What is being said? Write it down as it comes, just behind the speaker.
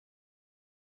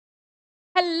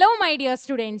Hello, my dear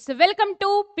students. Welcome to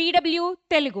PW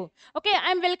Telugu. Okay,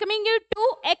 I'm welcoming you to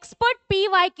Expert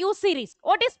PYQ series.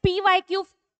 What is PYQ?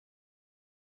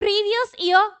 Previous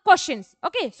year questions.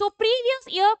 Okay, so previous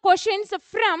year questions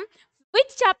from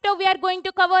which chapter we are going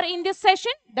to cover in this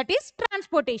session? That is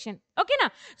transportation. Okay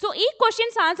na? So ఈ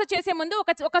questions answer చేసే ముందు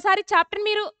ఒకసారి chapter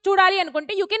మీరు చూడాలి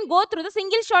అనుకుంటే you can go through the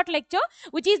single short lecture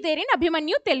which is there in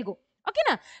Abhimanyu Telugu.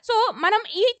 ఓకేనా? So మనం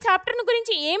ఈ చాప్టర్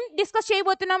గురించి ఏం డిస్కస్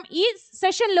చేయబోతున్నాం ఈ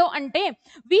సెషన్ లో అంటే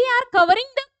we are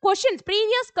covering the questions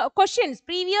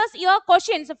previous year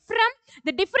questions from the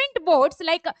different boards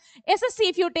like SSC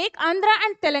if you take Andhra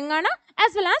and Telangana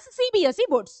as well as CBSE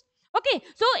boards. Okay,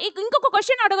 so ఇంకొక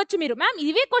క్వశ్చన్ అడగొచ్చు మీరు, మ్యామ్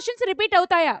ఇవే క్వశ్చన్స్ రిపీట్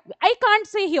అవుతాయా? I can't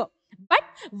say here, but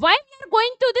why we are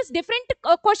going to this different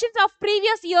questions of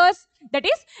previous years, that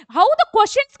is how the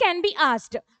questions can be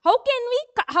asked, how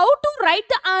to write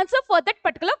the answer for that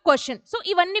particular question. So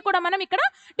ivanni kuda manam ikkada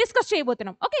discuss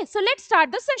cheyabothunam. Okay, so let's start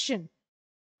the session.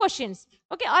 Questions.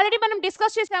 Okay, already మనం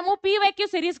discuss చేసాము PYQ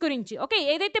series గురించి. Okay,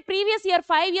 ఏదైతే previous year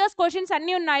 5 years questions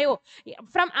అన్ని ఉన్నాయో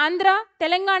from Andhra,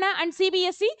 Telangana and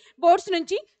CBSE boards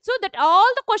నుంచి, so that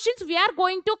all the questions we are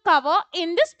going to cover in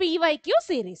this PYQ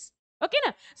series. Okay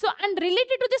na? So and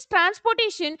related to this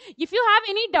transportation, if you have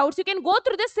any doubts you can go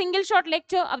through this single short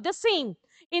lecture of the same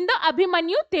in the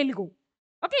Abhimanyu Telugu.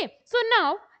 Okay, so now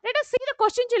let us see the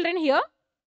question, children. Here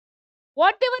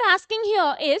what they were asking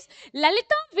here is,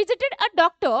 Lalita visited a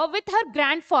doctor with her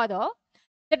grandfather.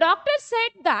 The doctor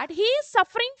said that he is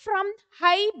suffering from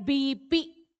high BP.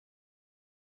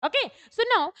 Okay, so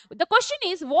now the question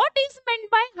is, what is meant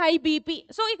by high BP?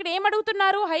 So ikkada em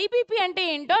adugutunnaru, high BP ante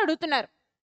ento adugutunnaru.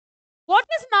 What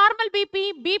is normal BP?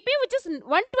 BP which is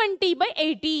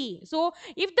 120/80. So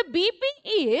if the BP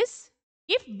is,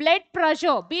 if blood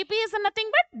pressure, BP is nothing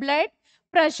but blood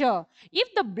pressure. If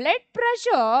the blood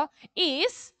pressure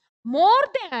is more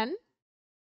than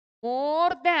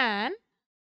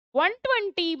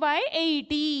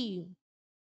 120/80,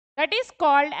 that is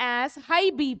called as high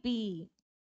BP.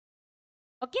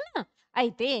 Okay na?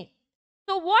 Aite,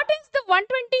 so what is the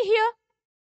 120 here?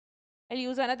 I'll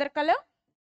use another color.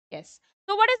 Yes.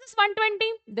 So what is this 120?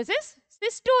 This is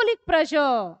systolic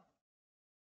pressure.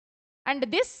 And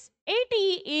this 80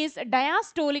 is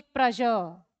diastolic pressure.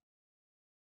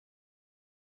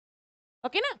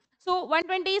 Okay na? So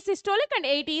 120 is systolic and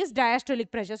 80 is diastolic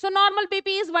pressure. So normal BP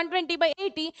is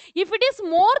 120/80. If it is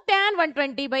more than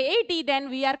 120/80, then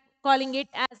we are calling it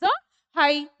as a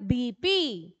high BP.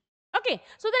 Okay.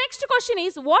 So the next question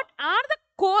is, what are the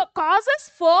causes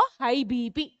for high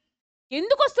BP?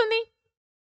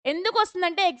 ఎందుకు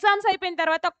వస్తుందంటే exams అయిపోయిన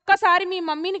తర్వాత ఒక్కసారి మీ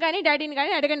మమ్మీని కానీ డాడీని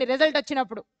కానీ అడగండి రిజల్ట్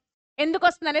వచ్చినప్పుడు ఎందుకు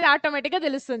వస్తుంది అనేది ఆటోమేటిక్గా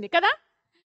తెలుస్తుంది కదా.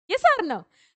 Yes are no?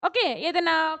 ఓకే,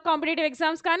 ఏదైనా కాంపిటేటివ్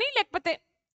ఎగ్జామ్స్ కానీ లేకపోతే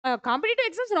కాంపిటేటివ్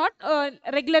ఎగ్జామ్స్ నాట్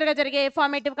రెగ్యులర్గా జరిగే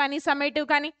ఫార్మేటివ్ కానీ సమ్మేటివ్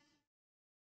కానీ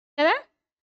కదా.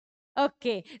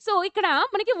 ఓకే, సో ఇక్కడ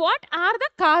మనకి what are the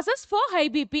causes for high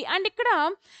BP and ఇక్కడ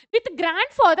విత్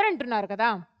గ్రాండ్ ఫాదర్ అంటున్నారు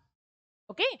కదా.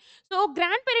 ఓకే, సో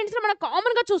గ్రాండ్ పేరెంట్స్లో మనం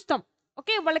కామన్గా చూస్తాం.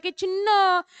 ఓకే, వాళ్ళకి చిన్న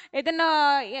ఏదైనా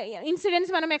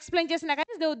ఇన్సిడెంట్స్ మనం ఎక్స్ప్లెయిన్ చేసినా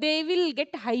కానీ they will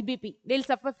get high BP, they will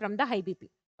suffer from the high BP.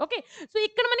 Okay, so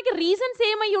ఇక్కడ మనకి రీజన్స్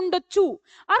ఏమై ఉండొచ్చు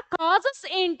ఆర్ కాజెస్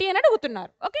ఏంటి అని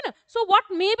అడుగుతున్నారు. ఓకేనా? So what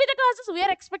may be the causes?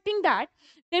 We are expecting that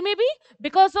they may be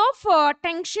because of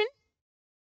tension,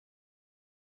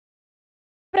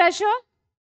 pressure.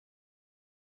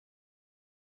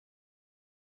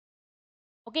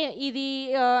 Okay, ఇది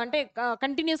అంటే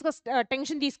కంటిన్యూస్గా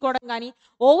టెన్షన్ తీసుకోవడం కానీ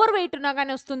ఓవర్ వెయిట్ ఉన్నా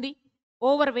కానీ వస్తుంది.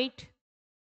 Over weight,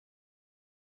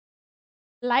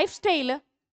 life style,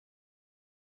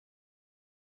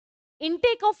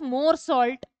 intake of more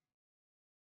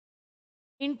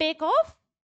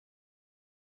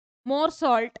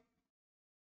salt,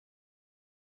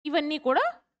 ఇవన్నీ కూడా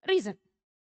రీజన్.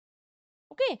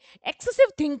 ఓకే,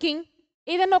 ఎక్సెసివ్ థింకింగ్,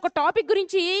 ఏదన్నా ఒక టాపిక్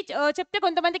గురించి చెప్తే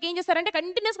కొంతమందికి ఏం చేస్తారంటే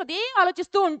కంటిన్యూస్గా అదే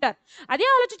ఆలోచిస్తూ ఉంటారు. అదే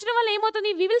ఆలోచించడం వల్ల ఏమవుతుంది?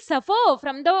 We will suffer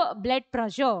from the blood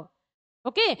pressure.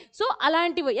 Okay, so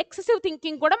అలాంటివి ఎక్సెసివ్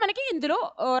థింకింగ్ కూడా మనకి ఇందులో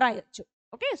రాయొచ్చు.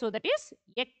 Okay, so that is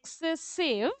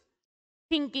excessive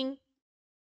thinking.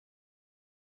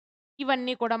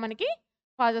 ఇవన్నీ కూడా మనకి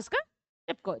కాజెస్గా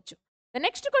చెప్పుకోవచ్చు. The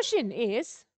next question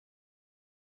is,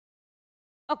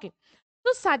 okay, so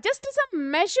suggest some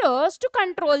measures to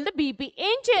control the BP.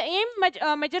 ఏం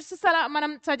మెజర్స్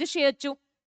మనం సజెస్ట్ చేయొచ్చు?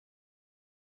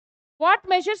 What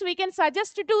measures we can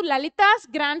suggest to Lalitha's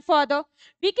grand father?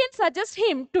 We can suggest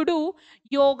him to do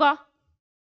yoga,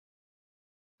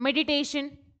 meditation,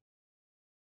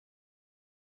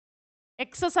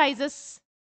 exercises,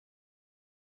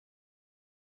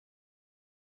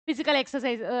 physical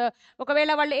exercise.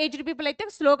 ఒకవేళ వాళ్ళు aged people అయితే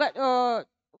స్లోగా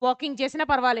walking చేసినా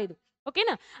పర్వాలేదు. Okay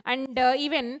na? And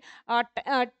even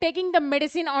taking the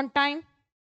medicine on time,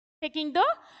 taking the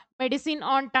medicine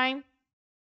on time,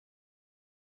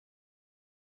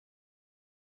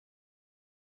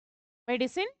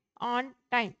 medicine on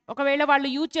time. ఒకవేళ వాళ్ళు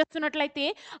use చేస్తున్నట్లయితే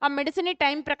ఆ మెడిసిన్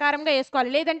టైం ప్రకారంగా వేసుకోవాలి,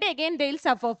 లేదంటే again they will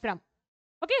suffer from.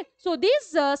 Okay, so these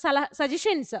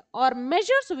suggestions are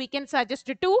measures we can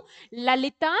suggest to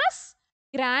Lalitha's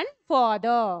grand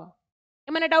father.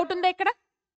 ఏమైనా doubt ఉందా ఇక్కడ?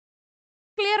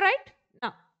 Clear, right?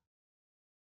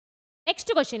 Next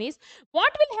question is,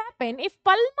 what will happen if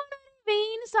pulmonary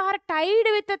veins are tied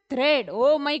with a thread?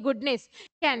 Oh my goodness.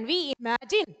 Can we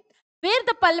imagine where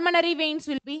the pulmonary veins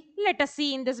will be? Let us see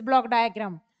in this block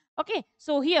diagram. Okay,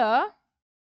 so here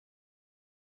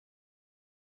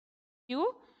you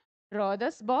draw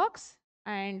this box,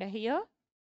 and here,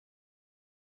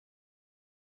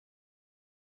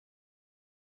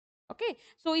 okay,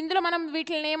 so ఇందులో మనం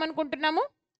వీటిని ఏమనుకుంటున్నాము?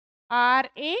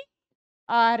 RA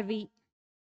RV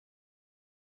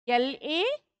LA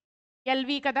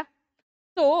LV కదా.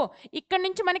 So ఇక్కడ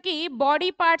నుంచి మనకి body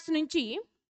parts నుంచి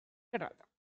ఇక్కడ,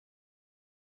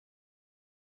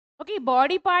 okay,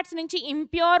 body parts నుంచి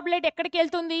ఇంప్యూర్ బ్లడ్ ఎక్కడికి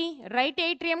వెళ్తుంది? రైట్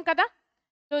ఏట్రియం కదా.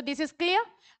 So this is clear.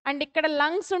 And ఇక్కడ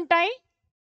లంగ్స్ ఉంటాయి.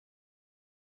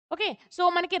 ఓకే, సో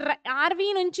మనకి ఆర్వి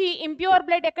నుంచి ఇంప్యూర్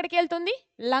బ్లడ్ ఎక్కడికి వెళ్తుంది?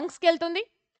 లంగ్స్కి వెళ్తుంది.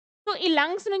 సో ఈ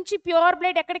లంగ్స్ నుంచి ప్యూర్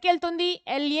బ్లడ్ ఎక్కడికి వెళ్తుంది?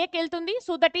 ఎల్ఏకి వెళ్తుంది.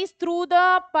 So that is through the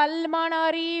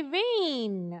pulmonary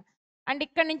vein. And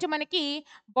ఇక్కడ నుంచి మనకి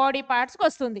బాడీ పార్ట్స్కి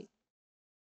వస్తుంది.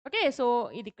 ఓకే, సో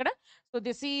ఇది ఇక్కడ. So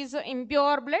this is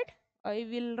impure blood. I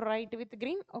will write with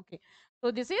green. Okay, so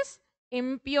this is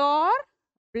impure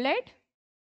blood,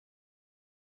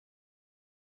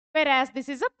 whereas this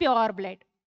is a pure blood.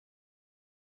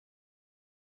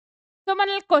 So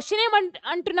మన question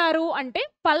ఏమంటున్నారు అంటే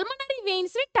pulmonary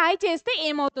veins ని టై చేస్తే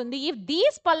ఏమవుతుంది? If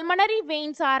these pulmonary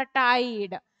veins are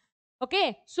tied, okay,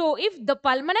 so if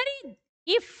pulmonary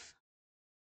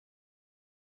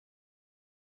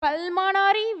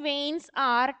veins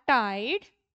are tied,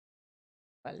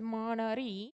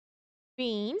 pulmonary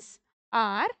veins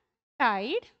are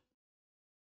tied,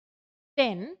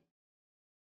 then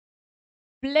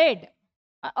blood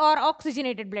or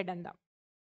oxygenated blood andam.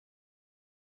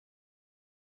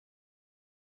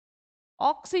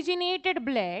 Oxygenated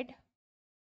blood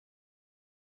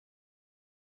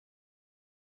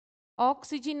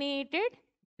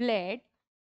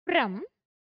from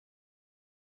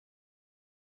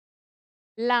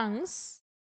lungs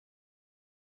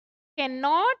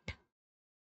cannot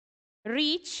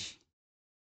reach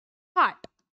heart.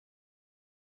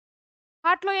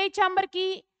 హార్ట్లో ఏ ఛాంబర్కి?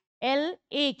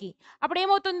 LAకి. అప్పుడు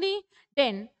ఏమవుతుంది?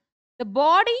 Then the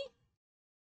body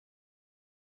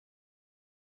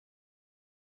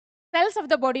cells of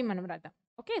the body మనం రాద్దాం.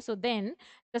 Okay, so then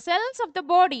the cells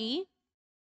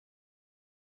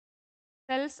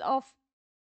of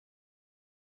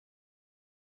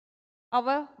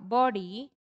our body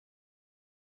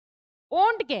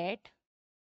won't get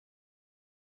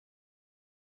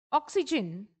oxygen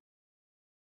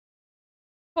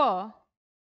for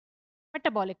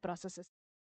metabolic processes.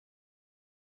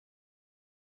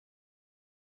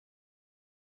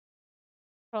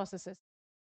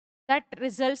 That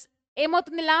results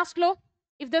ఏమవుతుంది లాస్ట్లో?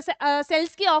 If the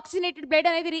సెల్స్కి oxygenated blood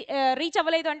అనేది reach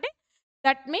అవ్వలేదు అంటే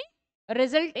that may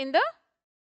result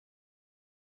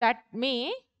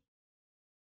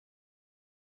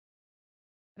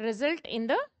in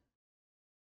the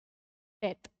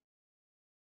death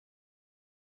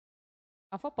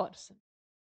of a person.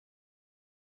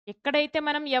 ఎక్కడైతే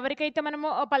మనం ఎవరికైతే మనము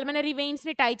పల్మనరీ వెయిన్స్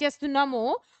ని టై చేస్తున్నామో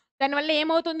దానివల్ల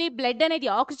ఏమవుతుంది? బ్లడ్ అనేది,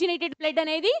 ఆక్సిజనేటెడ్ బ్లడ్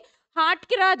అనేది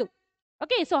హార్ట్కి రాదు.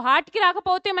 ఓకే, సో హార్ట్కి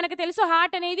రాకపోతే మనకు తెలుసు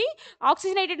హార్ట్ అనేది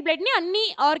ఆక్సిజనేటెడ్ బ్లడ్ని అన్ని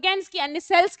ఆర్గాన్స్కి, అన్ని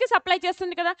సెల్స్కి సప్లై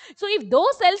చేస్తుంది కదా. So if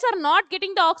those cells are not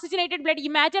getting the oxygenated blood,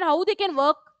 imagine how they can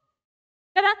work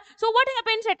కదా. So what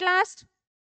happens at last?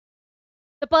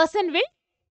 The person will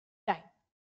die.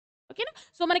 ఓకేనా.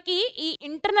 సో మనకి ఈ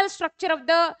internal structure of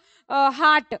the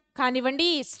heart కానివ్వండి,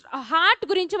 heart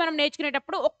గురించి మనం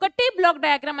నేర్చుకునేటప్పుడు ఒక్కటే block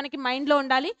diagram మనకి మైండ్లో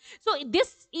ఉండాలి. So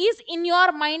this is in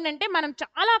your mind అంటే మనం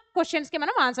చాలా క్వశ్చన్స్కి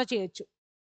మనం ఆన్సర్ చేయొచ్చు.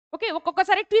 ఓకే,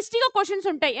 ఒక్కొక్కసారి ట్విస్టీగా క్వశ్చన్స్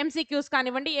ఉంటాయి, MCQs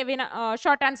కానివ్వండి, ఏవైనా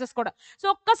షార్ట్ ఆన్సర్స్ కూడా. సో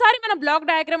ఒక్కసారి మనం బ్లాక్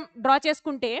డయాగ్రామ్ డ్రా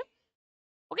చేసుకుంటే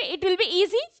okay, it will be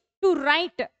easy to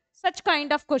right such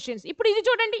kind of questions. ఇప్పుడు ఇది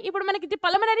చూడండి, ఇప్పుడు మనకి ఇది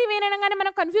పల్మనరీ వెయిన్ అనగానే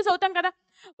మనం కన్ఫ్యూజ్ అవుతాం కదా.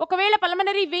 ఒకవేళ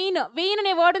పల్మనరీ వెయిన్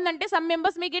అనే వర్డ్ ఉందంటే some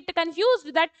members may get confused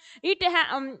that it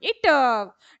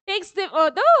takes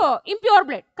the impure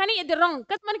blood, కానీ ఇది రాంగ్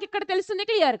కదా. మనకి ఇక్కడ తెలుస్తుంది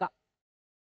క్లియర్గా.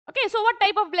 Okay, so what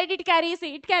type of blood it carries?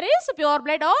 It carries pure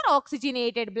blood are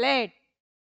oxygenated blood.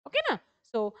 ఓకేనా.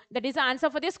 So that is the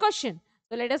answer for this question.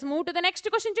 So let us move to the next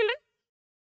question, children.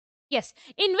 Yes,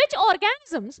 in which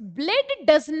organisms blood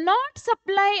does not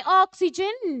supply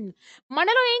oxygen.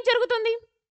 మనలో ఏం జరుగుతుంది?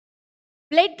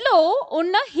 Blood లో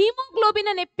ఉన్న hemoglobin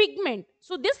అనే pigment.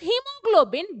 So this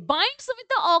hemoglobin binds with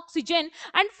the oxygen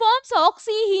and forms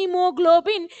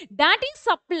oxyhemoglobin that is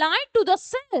supplied to the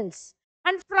cells.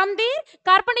 And from there,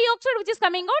 carbon dioxide which is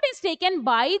coming out is taken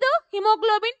by the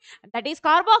hemoglobin, that is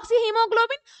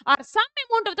carboxyhemoglobin, or some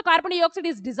amount of the carbon dioxide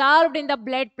is dissolved in the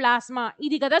blood plasma.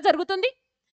 ఇది కదా జరుగుతుంది.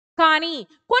 కానీ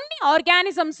కొన్ని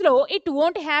organisms లో it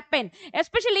won't happen,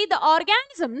 especially the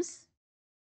organisms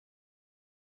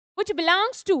which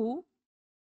belongs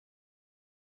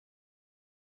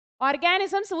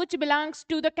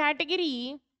to the category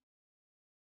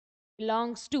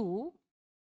belongs to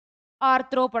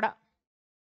arthropoda.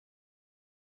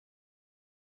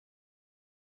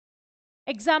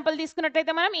 Example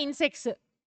తీసుకున్నట్లయితే మనం insects.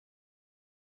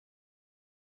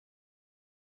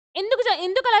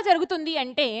 ఎందుకు అలా జరుగుతుంది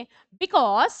అంటే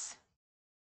because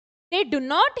they do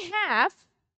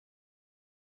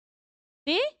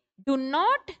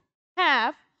not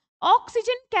have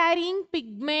oxygen carrying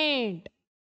pigment.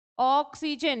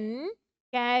 Oxygen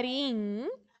carrying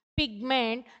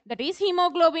pigment, that is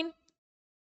hemoglobin.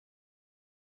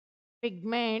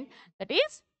 Pigment, that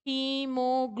is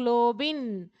hemoglobin.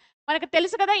 మనకు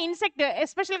తెలుసు కదా insect,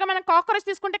 ఎస్పెషల్గా మనం కాక్రోచ్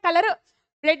తీసుకుంటే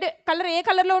బ్లడ్ కలర్ ఏ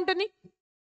కలర్లో ఉంటుంది?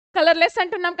 కలర్లెస్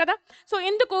అంటున్నాం కదా. సో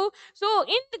ఎందుకు? So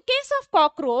in the case of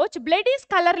cockroach blood is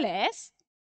colourless.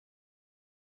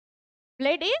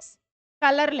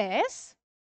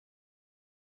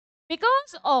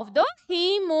 Because of the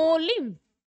hemolymph.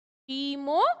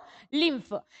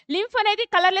 Lymph అనేది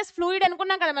కలర్లెస్ ఫ్లూయిడ్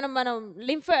అనుకున్నాం కదా మనం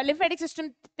లింఫాటిక్ సిస్టమ్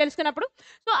తెలుసుకున్నప్పుడు.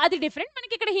 సో అది డిఫరెంట్.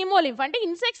 మనకి ఇక్కడ హీమోలింఫ్ అంటే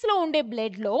ఇన్సెక్ట్స్ లో ఉండే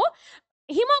బ్లడ్ లో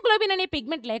హిమోగ్లోబిన్ అనే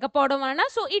పిగ్మెంట్ లేకపోవడం వలన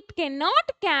so it can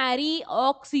not carry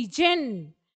oxygen.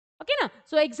 ఓకేనా?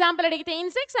 సో ఎగ్జాంపుల్ అడిగితే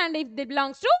insects and if the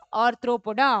belongs to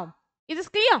Arthropoda. It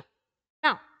is clear?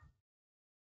 Now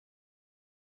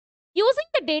using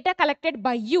the data collected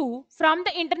by you from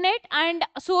the internet and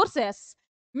sources,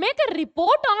 make a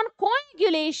report on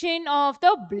coagulation of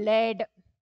the blood.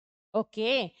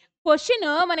 Okay, question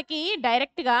మనకి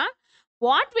direct గా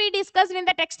what we discussed in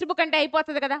the text book అంటే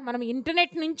అయిపోతుంది కదా. మనం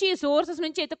internet నుంచి sources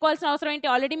నుంచి ఎత్తుకోవాల్సిన అవసరం ఏంటి?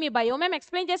 ఆల్రెడీ మీ బయో మ్యామ్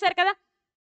ఎక్స్ప్లెయిన్ చేశారు కదా.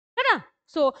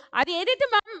 సో అది ఏదైతే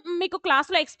మీకు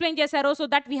క్లాస్లో ఎక్స్ప్లెయిన్ చేశారో so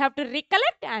that we have to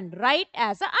recollect and right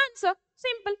as a answer.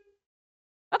 Simple.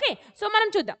 Okay, so మనం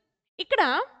చూద్దాం. ఇక్కడ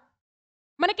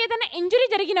మనకి ఏదైనా ఇంజరీ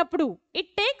జరిగినప్పుడు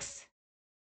it takes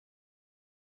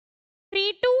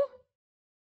 3 to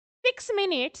 6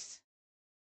 minutes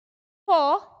for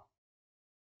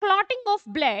clotting of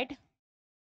blood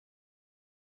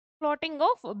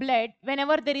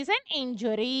whenever there is an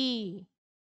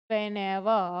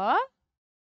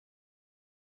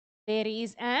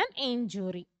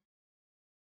injury.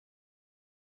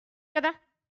 కదా.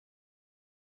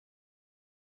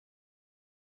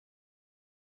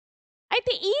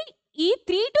 అయితే ఈ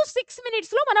 3 to 6 minutes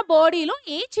లో మన బాడీలో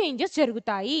ఏ చేంజెస్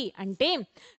జరుగుతాయి అంటే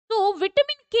so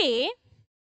vitamin K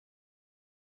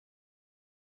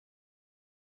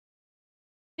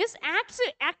this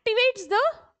activates the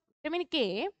vitamin K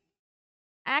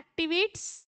activates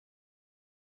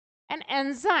an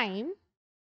enzyme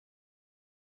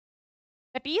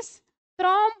that is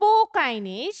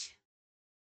thrombokinase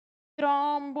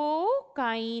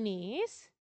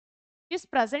is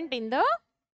present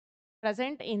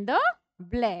in the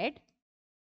blood.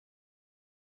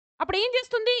 అప్పుడు ఏం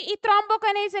చేస్తుంది ఈ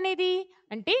థ్రాంబోకైనేస్ అనేది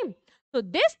అంటే so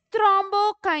this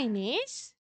థ్రాంబోకైనేస్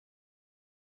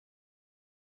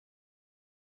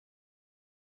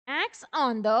acts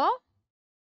on the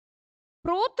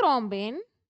prothrombin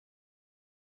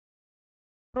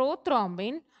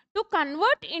to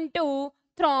convert into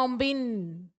thrombin.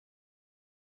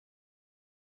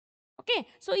 Okay,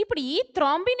 so ఇప్పుడు ఈ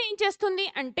thrombin ఏం చేస్తుంది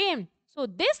అంటే so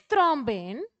this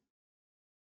thrombin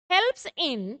helps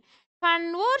in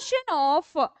conversion of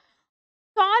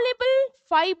soluble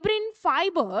fibrin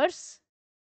fibers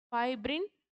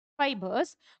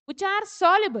which are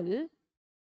soluble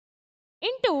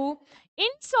into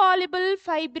insoluble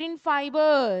fibrin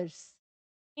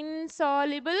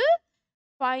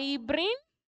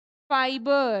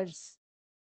fibers.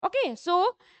 Okay, so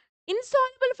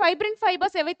insoluble fibrin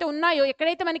fibres ఏవైతే ఉన్నాయో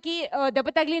ఎక్కడైతే మనకి దెబ్బ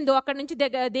తగిలిందో అక్కడ నుంచి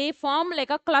they form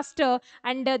like a cluster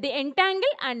and they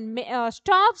entangle and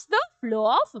stops the flow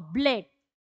of blood.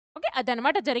 Okay,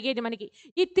 అదనమాట జరిగేది మనకి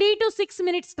ఈ 3 to 6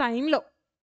 minutes టైంలో.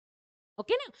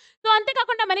 ఓకేనా? సో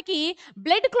అంతేకాకుండా మనకి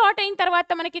బ్లడ్ క్లాట్ అయిన తర్వాత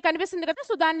మనకి కనిపిస్తుంది కదా,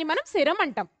 సో దాన్ని మనం సెరం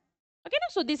అంటాం. ఓకేనా?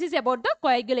 So this is about the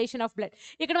coagulation of blood.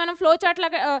 ఇక్కడ మనం ఫ్లో చార్ట్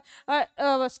లాగా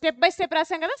స్టెప్ బై స్టెప్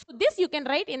రాసాం కదా. So this you can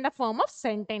write in the form of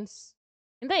sentence.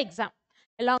 in the exam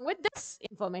along with this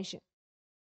information.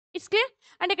 It's clear?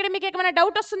 And ఇక్కడ మీకు ఏమైనా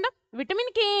doubt వస్తుందా?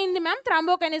 Vitamin K ఏంది మ్యామ్,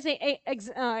 థ్రాంబోకైనేస్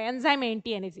ఎంజైమ్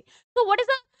ఏంటి అనేసి. So what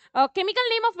is the chemical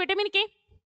name of vitamin K?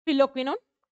 Phylloquinone.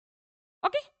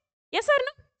 Okay, yes are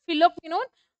no? Phylloquinone.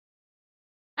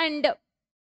 And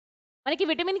మనకి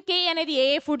vitamin K అనేది ఏ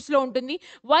ఫుడ్స్లో ఉంటుంది?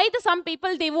 Why the sum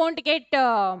people they won't get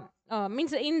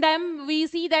means in them we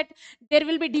see that there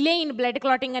will be delay in blood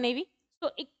clotting అనేవి. So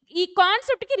ఈ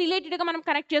కాన్సెప్ట్కి రిలేటెడ్గా మనం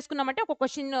connect చేసుకున్నామంటే ఒక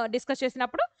question discuss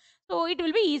చేసినప్పుడు, so it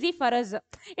will be easy for us.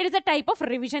 It is a type of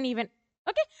revision even.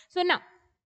 Okay, so నా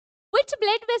which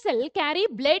blood vessel carry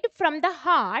blood from the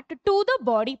heart to the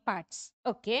body parts?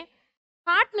 Okay,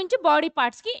 heart నుంచి body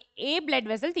పార్ట్స్కి ఏ blood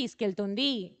vessel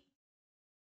తీసుకెళ్తుంది?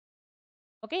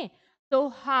 Okay, so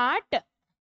heart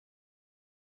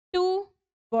to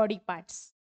body parts.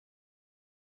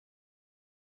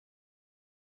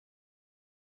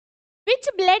 Which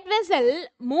blood vessel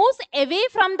moves away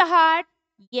from the heart?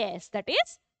 Yes, that is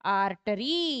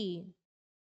artery.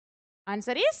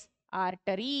 Answer is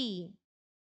artery.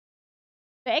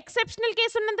 The exceptional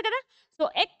case unnandi kada. So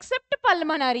except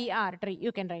pulmonary artery,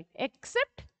 you can write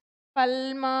except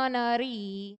pulmonary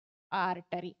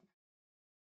artery.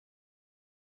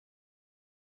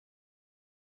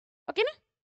 Okay na?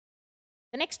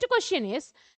 The next question is,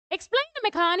 explain the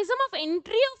mechanism of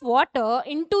entry of water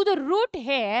into the root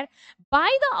hair by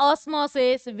the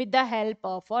osmosis with the help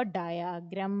of a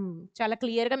diagram. చాలా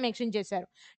క్లియర్గా mention చేశారు,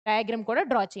 diagram కూడా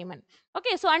draw చేయమని.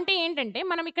 Okay, so అంటే ఏంటంటే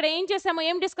మనం ఇక్కడ ఏం చేసాము,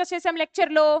 ఏం డిస్కస్ చేసాం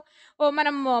లెక్చర్లో?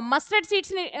 మనం మస్టర్డ్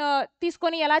సీడ్స్ని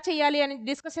తీసుకొని ఎలా చేయాలి అని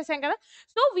డిస్కస్ చేసాం కదా.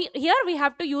 So here we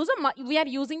have to use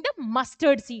we are using the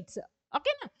mustard seeds.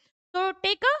 ఓకేనా? So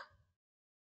take a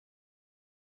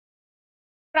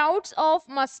sprouts of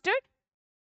mustard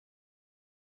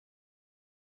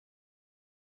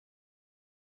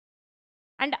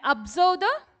and observe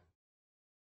the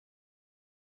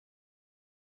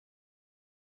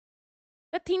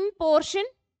thin portion.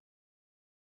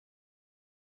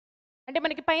 అంటే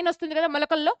మనకి పైన వస్తుంది కదా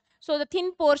మొలకల్లో. So the thin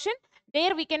portion,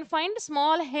 there we can find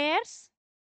small hairs.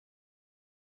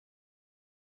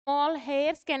 Small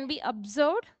hairs can be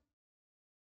observed.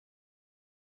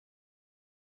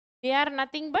 They are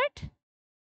nothing but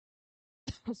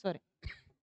sorry,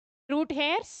 root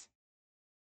hairs.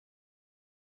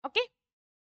 Okay,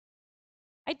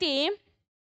 అయితే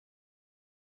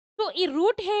so ఈ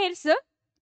root hairs,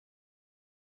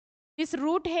 this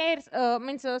root hairs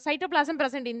means cytoplasm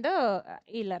present in the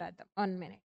illa radham 1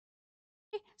 minute.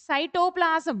 Okay.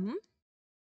 Cytoplasm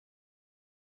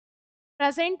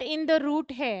present in the root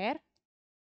hair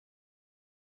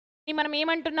ni manam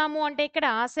emantunnamu ante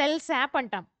ikkada cell sap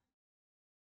antam.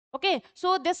 Okay, so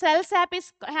the cell sap is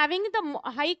having the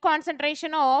high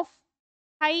concentration of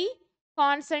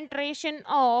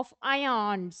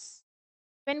ions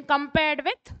when compared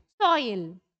with soil.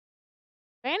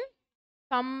 When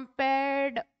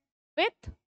compared with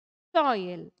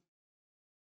soil.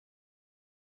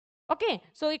 Okay,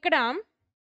 so ikkada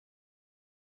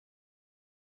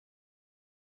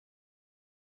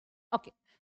okay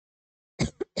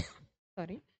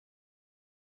sorry,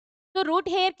 so root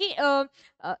hair ki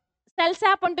cell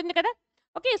sap untundi kada.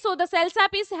 Okay, so the cell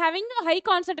sap is having a high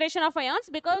concentration of ions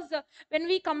because when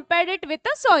we compared it with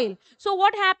the soil. So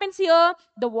what happens here?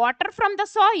 The water from the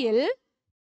soil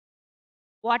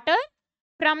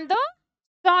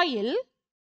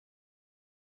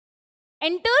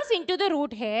enters into the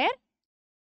root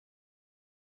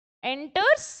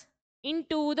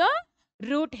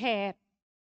hair,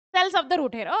 cells of the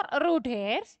root hair or root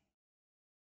hairs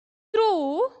through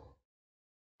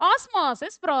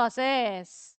osmosis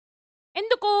process.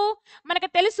 ఎందుకు మనకు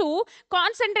తెలుసు,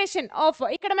 concentration of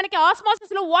ఇక్కడ మనకి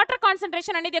osmosis లో water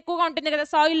concentration అనేది ఎక్కువగా ఉంటుంది కదా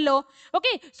సాయిల్ లో.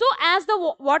 Okay, so as the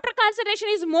water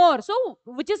concentration is more, so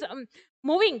which is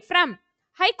moving from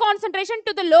high concentration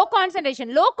to the low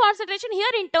concentration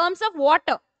here in terms of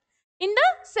water in the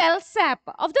cell sap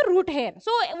of the root hair.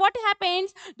 So what happens?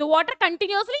 The water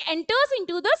continuously enters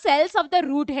into the cells of the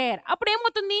root hair. Appudu em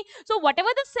avutundi? So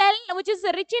whatever the cell which is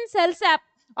rich in cell sap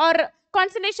or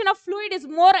concentration of fluid is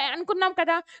more anukunnam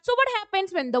kada. So what happens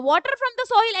when the water from the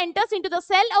soil enters into the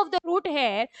cell of the root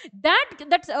hair,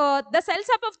 the cell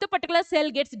sap of the particular cell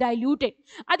gets diluted.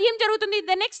 Adi em jarugutundi?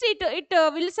 The next it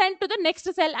will send to the next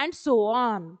cell and so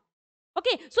on.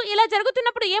 Okay, so ila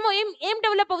jarugutunnappudu em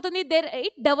develop avutundi?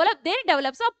 There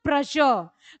develops a pressure.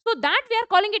 So that we are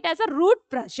calling it as a root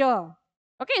pressure.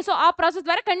 Okay, so ఆ process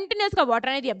ద్వారా continuous గా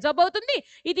water అనేది observe అవుతుంది.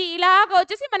 ఇది ఇలాగా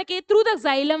వచ్చేసి మనకి through the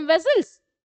xylem vessels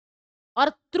or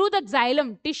through the xylem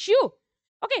tissue.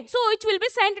 Okay, so which will be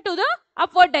sent to the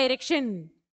upward direction.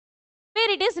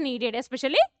 where it is needed,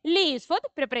 especially leaves for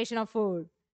the preparation of food.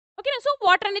 Okay, so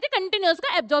water అనేది continuous గా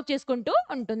absorb చేసుకుంటూ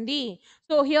ఉంటుంది.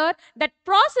 So here that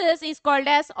process is called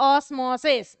as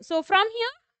osmosis. So from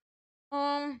here,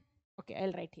 okay,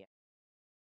 I'll write here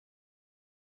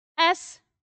as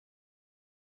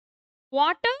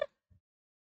water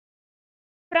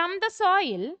from the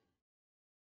soil,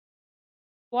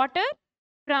 water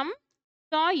from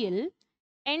soil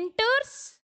enters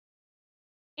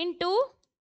into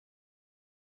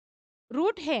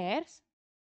root hairs.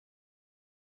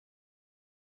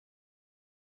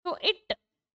 So it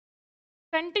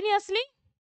continuously,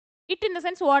 it in the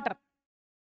sense water,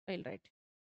 I'll write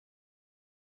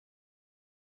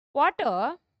water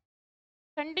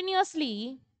continuously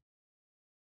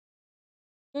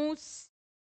moves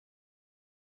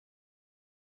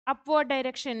upward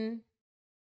direction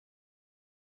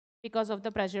because of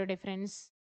the pressure difference,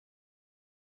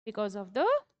 because of the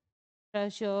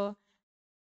pressure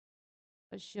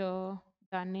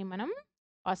దాన్ని మనం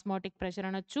osmotic pressure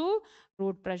అనొచ్చు,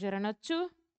 root pressure అనొచ్చు,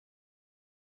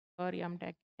 sorry I'm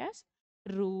taking as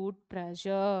root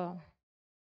pressure.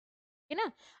 ఓకేనా?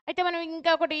 అయితే మనం ఇంకా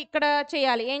ఒకటి ఇక్కడ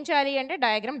చేయాలి. ఏం చేయాలి అంటే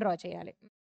డయాగ్రామ్ డ్రా చేయాలి.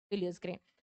 Will use screen.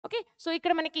 Okay, so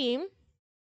ఇక్కడ మనకి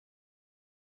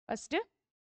ఫస్ట్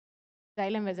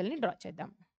xylem వెజల్ని డ్రా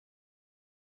చేద్దాం.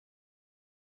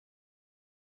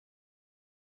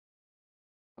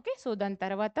 ఓకే, సో దాని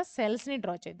తర్వాత సెల్స్ని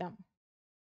డ్రా చేద్దాం.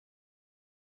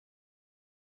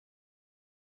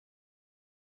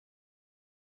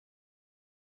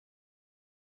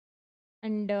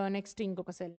 అండ్ నెక్స్ట్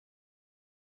ఇంకొక సెల్.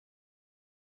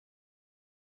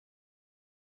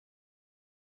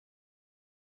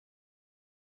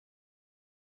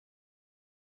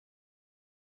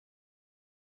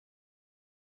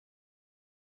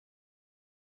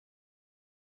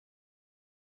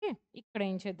 ఓకే, ఇక్కడ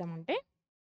ఏం చేద్దామంటే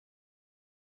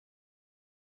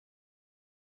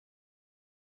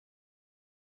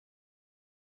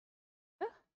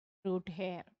రూట్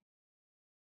హెయిర్.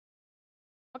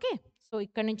 ఓకే, సో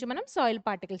ఇక్కడ నుంచి మనం సాయిల్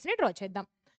పార్టికల్స్ని డ్రా చేద్దాం.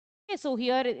 ఓకే, సో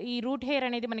హియర్ ఈ రూట్ హెయిర్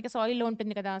అనేది మనకి సాయిల్లో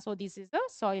ఉంటుంది కదా, so this is the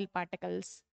soil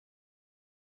particles.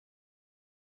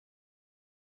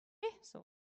 Okay, so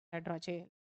draw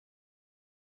చేయాలి.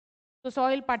 సో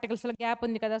సాయిల్ పార్టికల్స్లో గ్యాప్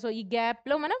ఉంది కదా, సో ఈ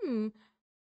గ్యాప్లో మనం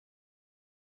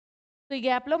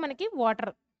మనకి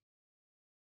వాటర్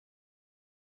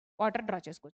డ్రా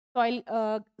చేసుకోవచ్చు.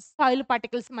 సాయిల్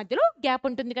పార్టికల్స్ మధ్యలో గ్యాప్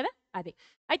ఉంటుంది కదా అది.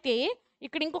 అయితే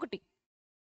ఇక్కడ ఇంకొకటి,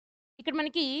 ఇక్కడ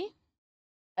మనకి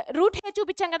రూట్ హెయిర్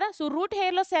చూపించాం కదా, సో రూట్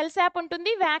హెయిర్లో సెల్ శాప్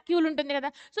ఉంటుంది, వ్యాక్యూల్ ఉంటుంది కదా,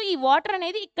 సో ఈ వాటర్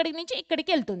అనేది ఇక్కడి నుంచి ఇక్కడికి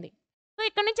వెళ్తుంది. సో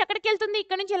ఇక్కడ నుంచి ఎక్కడికి వెళ్తుంది,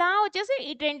 ఇక్కడ నుంచి ఇలా వచ్చేసి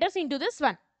it enters into this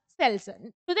one cells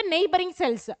to the neighboring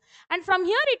cells, and from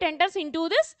here it enters into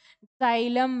this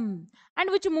xylem and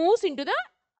which moves into the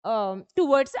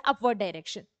towards the upward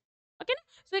direction. Okay,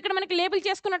 so ఇక్కడ మనకి లేబుల్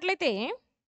చేసుకున్నట్లయితే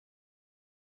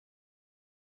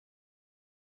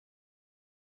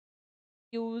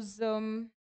యూజ్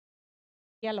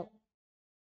yellow.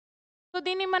 సో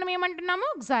దీన్ని మనం ఏమంటున్నాము,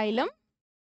 xylem,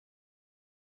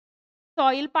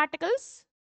 soil particles.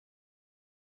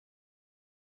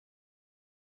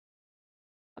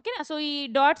 Okay, so ఈ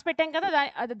dots పెట్టాం కదా,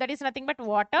 that is nothing but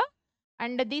water,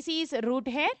 and this is root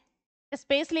hair.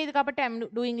 Space లేదు కాబట్టి I'm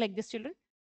doing like this children.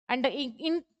 And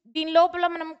దీని లోపల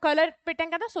మనం కలర్ పెట్టాం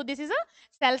కదా, so this is a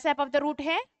cell SAAP of the root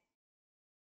hair.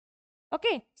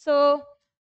 Okay, so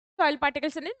soil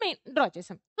particles అనేది main draw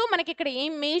చేసాం. So మనకి ఇక్కడ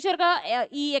ఏం మేజర్గా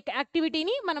ఈ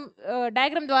యాక్టివిటీని మనం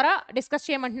డయాగ్రామ్ ద్వారా డిస్కస్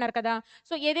చేయమంటున్నారు కదా.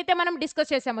 సో ఏదైతే మనం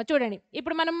డిస్కస్ చేసామో చూడండి,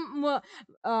 ఇప్పుడు మనం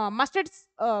మస్టర్డ్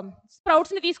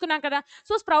స్ప్రౌట్స్ని తీసుకున్నాం కదా,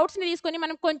 సో స్ప్రౌట్స్ని తీసుకొని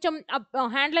మనం కొంచెం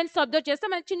హ్యాండ్ లైన్స్ అబ్జర్వ్ చేస్తే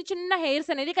మనకి చిన్న చిన్న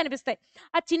హెయిర్స్ అనేది కనిపిస్తాయి.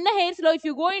 ఆ చిన్న హెయిర్స్లో if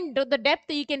you go in the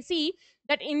depth you can see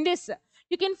that in this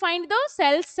you can find the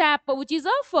cell SAAP which is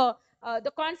of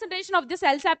the concentration of the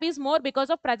cell sap is more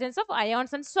because of presence of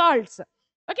ions and salts.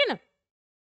 ఓకేనా?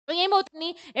 ఏమవుతుంది,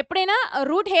 ఎప్పుడైనా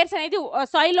root hairs అనేది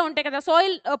సాయిల్లో ఉంటాయి కదా,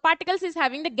 soil particles is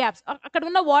having the gaps, అక్కడ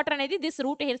ఉన్న water అనేది this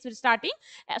root hairs will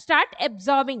start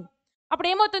absorbing. అప్పుడు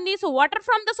ఏమవుతుంది, so water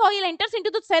from the soil enters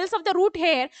into the cells of the root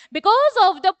hair because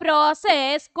of the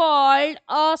process called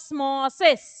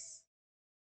osmosis.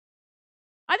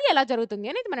 అది ఎలా జరుగుతుంది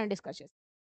అనేది మనం డిస్కస్ చేస్తాం.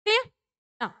 Clear?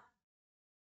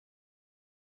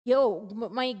 Yo,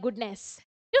 my goodness.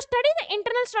 You study the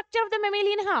internal structure of the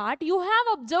mammalian heart. You have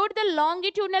observed the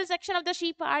longitudinal section of the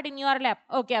sheep heart in your lab.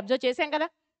 Okay, observe చేసాం కదా,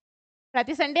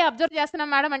 ప్రతి Sunday observe చేస్తున్నాం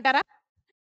madam అంటారా?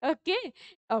 Okay,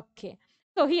 okay.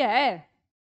 So here,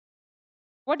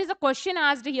 what is the question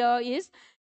asked here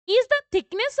is the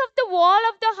thickness of the wall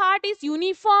of the heart is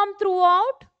uniform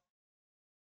throughout?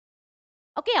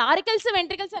 Okay, auricles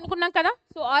ventricles అనుకున్నాం కదా.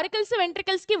 So auricles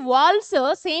ventricles కి walls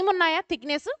same ఉన్నాయా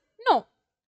thickness? No,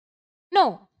 no.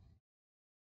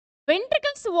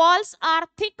 ventricles walls are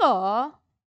thicker.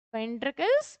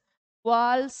 Ventricles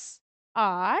walls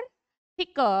are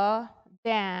thicker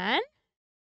than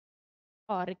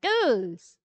auricles.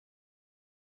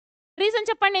 Reason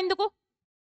చెప్పండి ఎందుకు?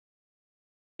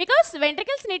 Because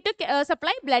ventricles need to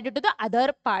supply blood to the other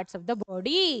parts of the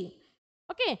body.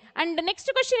 Okay, and the next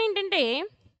question ఏంటంటే,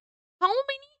 how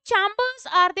many chambers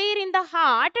are there in the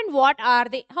heart and what are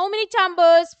they? How many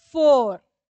chambers? 4.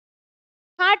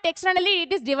 Heart externally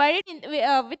it is divided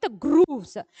with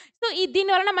grooves. So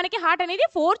దీని వలన మనకి heart అనేది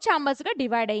 4 chambers గా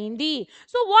divide అయ్యింది.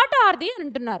 So what are the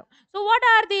అంటున్నారు. So what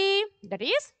are the? That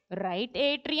is right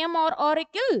atrium are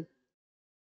auricle.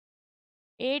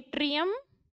 Atrium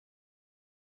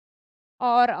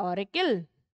are auricle,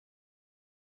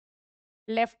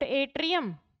 left atrium,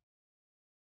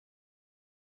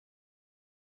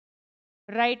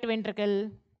 right ventricle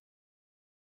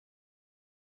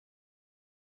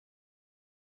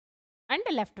and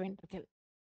left ventricle.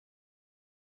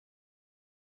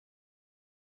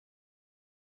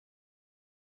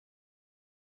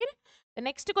 Okay. The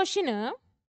next question,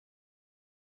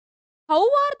 how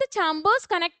are the chambers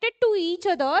connected to each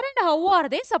other and how are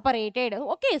they separated?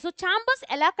 Okay, so chambers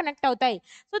ela connect avutayi.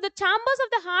 So the chambers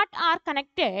of the heart are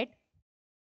connected.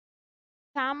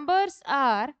 Chambers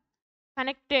are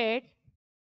connected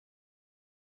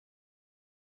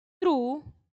through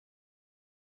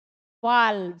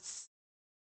valves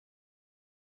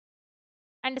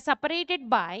and separated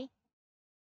by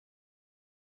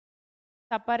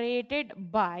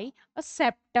a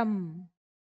septum.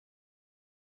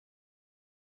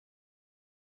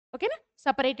 Okay, na?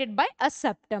 Separated by a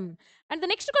septum. And the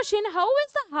next question, how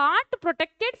is the heart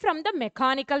protected from the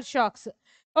mechanical shocks?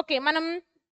 Okay, manam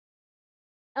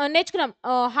నేర్చుకున్నాం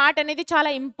heart అనేది చాలా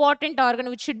important organ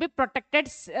which should be protected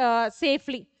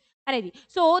safely అనేది.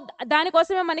 So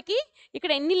దానికోసమే మనకి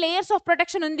ఇక్కడ ఎన్ని layers of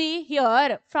protection ఉంది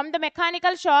here. From the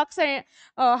mechanical shocks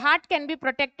heart can be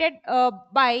protected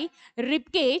by rib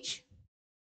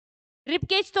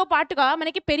cage తో పాటుగా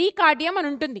మనకి పెరికార్డియం అని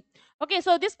ఉంటుంది. Okay,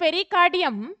 so this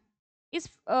pericardium is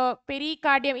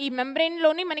pericardium, ఈ మెంబ్రెయిన్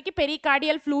లోని మనకి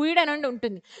పెరికార్డియల్ ఫ్లూయిడ్ అని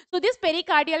ఉంటుంది. So this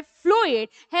pericardial fluid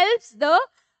helps the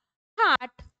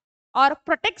heart or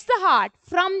protects the heart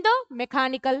from the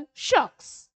mechanical shocks.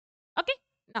 Okay,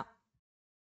 now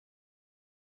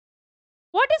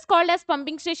what is called as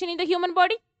pumping station in the human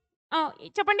body?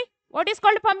 Chapandi, what is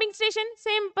called pumping station?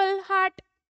 Simple, heart.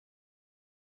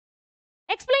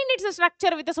 Explain its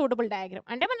structure with a suitable diagram.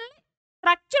 And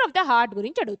structure of the heart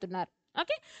gurinchi adugutunnaru.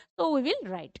 Okay, so we will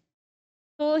write.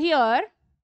 So here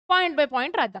point by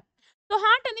point రాద్దాం. So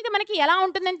heart అనేది మనకి ఎలా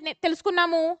ఉంటుందని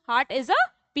తెలుసుకున్నాము. Heart is a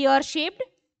pear shaped,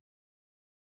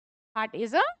 heart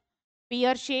is a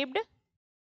pear shaped,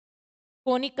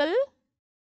 conical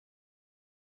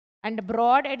and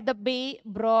broad at the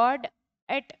broad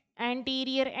at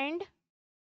anterior end,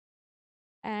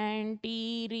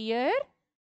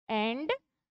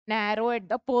 narrow at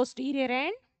the posterior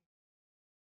end,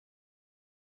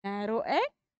 narrow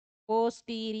at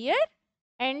posterior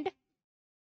end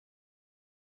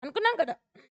అనుకున్నాం కదా.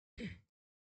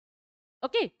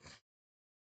 Okay,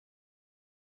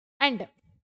 and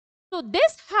so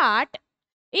this heart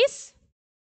is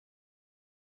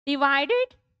divided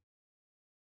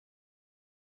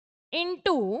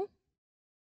into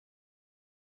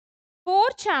 4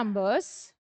 chambers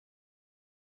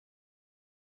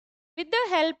with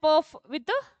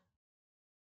the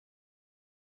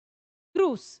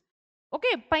grooves.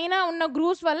 Okay, పైన ఉన్న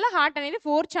grooves వల్ల heart అనేది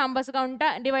 4 chambers గా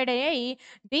divide అయ్యాయి.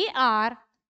 They are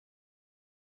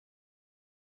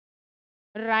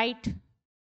right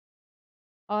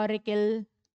auricle,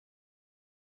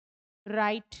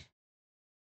 right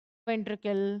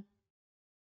ventricle,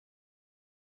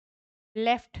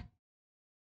 left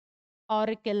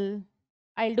auricle.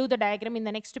 I'll do the diagram in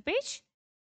the next page.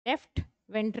 Left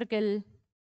ventricle,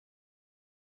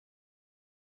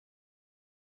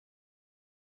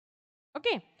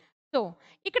 okay. So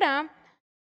ikkada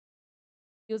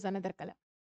use another color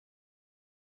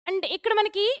and ikkada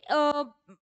manaki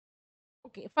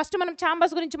okay, first మనం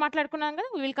chambers గురించి మాట్లాడుకున్నాం కదా.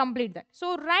 we will complete that. So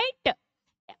right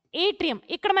atrium,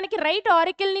 ఇక్కడ మనకి right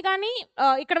ఆరికల్ ని కానీ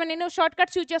ఇక్కడ నేను షార్ట్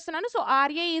కట్స్ యూజ్ చేస్తున్నాను. So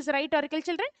RA is right ఆరికల్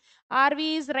children, RV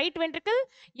is right ventricle,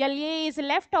 LA is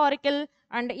left ఆరికల్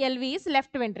and LV is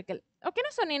left ventricle.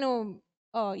 ఓకేనా, సో నేను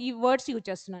ఈ వర్డ్స్ యూజ్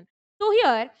చేస్తున్నాను. So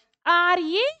here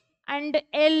RA and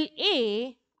LA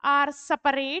are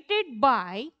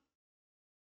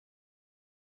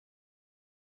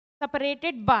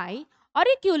separated by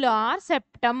auricular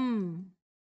septum.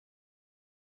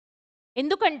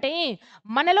 ఎందుకంటే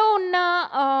మనలో ఉన్న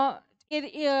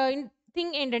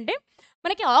thing ఏంటంటే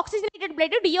మనకి oxygenated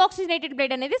blood, deoxygenated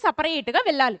blood అనేది సెపరేట్‌గా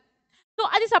వెళ్ళాలి. సో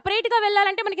అది సెపరేట్‌గా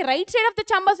వెళ్ళాలంటే మనకి రైట్ సైడ్ ఆఫ్ ద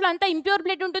చాంబర్స్‌లో అంతా ఇంప్యూర్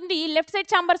బ్లడ్ ఉంటుంది. లెఫ్ట్ సైడ్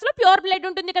చాంబర్స్‌లో ప్యూర్ బ్లడ్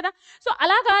ఉంటుంది కదా! సో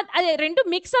అలాగా అది 2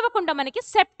 మిక్స్ అవ్వకుండా మనకి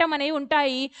సెప్టమ్ అనేవి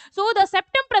ఉంటాయి. So the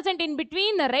septum present in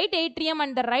between the right atrium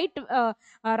and the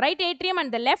right atrium and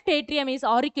the left atrium is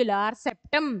auricular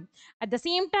septum. At the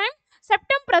same time,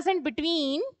 septum present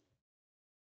between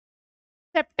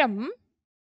septum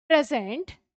present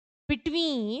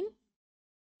between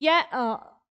yeah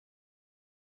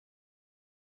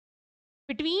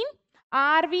between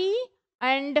RV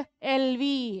and LV.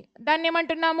 దాన్ని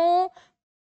ఏమంటున్నాము?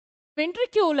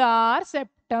 వెంట్రిక్యులార్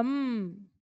septum.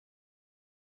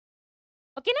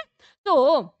 ఓకేనా? So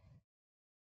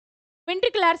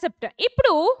వెంట్రిక్యులార్ septum.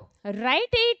 ఇప్పుడు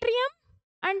right atrium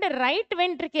and right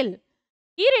ventricle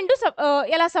ఈ రెండు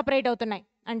ఎలా separate అవుతున్నాయి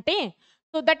అంటే,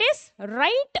 so that is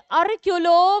right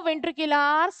ఆరిక్యులో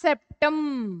వెంట్రిక్యులార్ septum.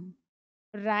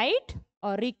 Right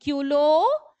ఆరిక్యులో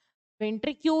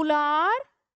వెంట్రిక్యులార్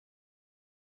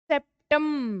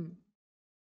septum.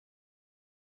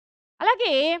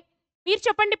 అలాగే మీరు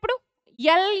చెప్పండి ఇప్పుడు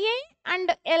ఎల్ఏ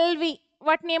అండ్ ఎల్వి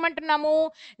వాటిని ఏమంటున్నాము?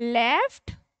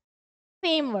 Left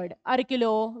same word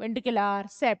ఆరిక్యులో వెంట్రిక్యులార్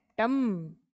septum.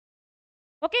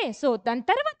 Okay. So దాని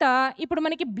తర్వాత ఇప్పుడు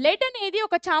మనకి బ్లడ్ అనేది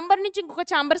ఒక చాంబర్ నుంచి ఇంకొక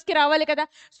చాంబర్స్‌కి రావాలి కదా!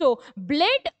 So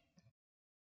blood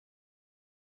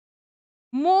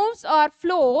moves are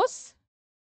flows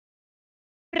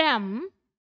from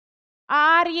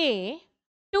RA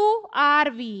to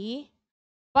RV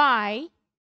by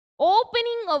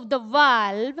opening of the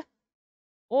valve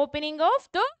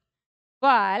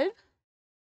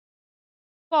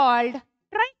called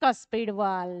tricuspid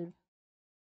valve.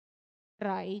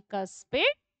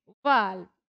 Tricuspid valve.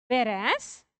 Whereas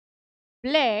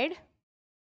blood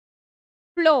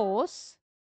flows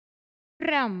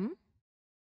from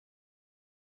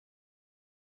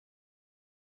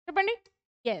చెప్పండి.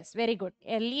 Yes, very good.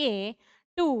 LA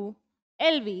to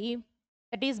LV,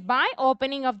 that is by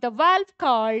opening of the valve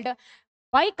called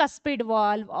bicuspid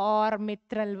valve or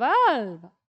mitral valve.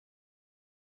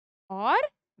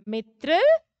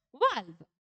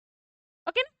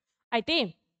 Okay. అయితే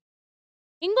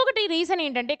ఇంకొకటి reason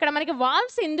ఏంటంటే ఇక్కడ మనకి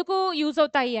valves ఎందుకు use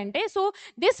అవుతాయి అంటే, so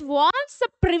this valves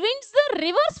prevents the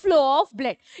reverse flow of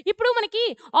blood. ఇప్పుడు మనకి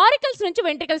ఆరికల్స్ నుంచి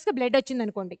వెంట్రికల్స్‌కి బ్లడ్ వచ్చింది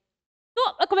అనుకోండి. సో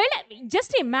ఒకవేళ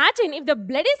just imagine if the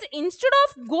blood is instead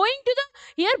of going to the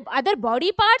here other body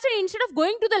parts and instead of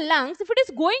going to the lungs, if it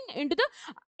is going into the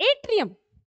atrium,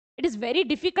 it is very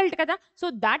difficult కదా! So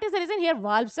that is the reason here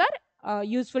valves are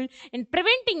useful in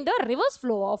preventing the reverse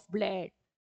flow of blood.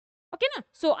 ఓకేనా?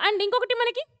 So and ఇంకొకటి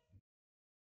మనకి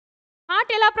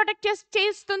heart ఎలా protect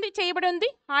చేస్తుంది చేయబడి ఉంది?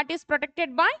 Heart is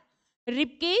protected by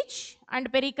rib cage and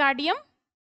pericardium.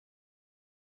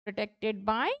 Protected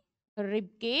by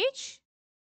rib cage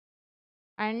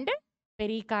and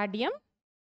pericardium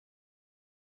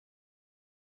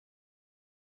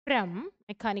from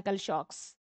mechanical shocks.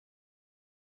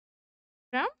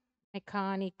 From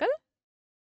mechanical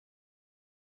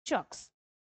shocks.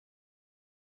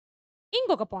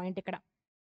 ఇంకొక point ఇక్కడ.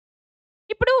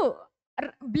 ఇప్పుడు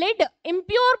blood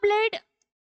impure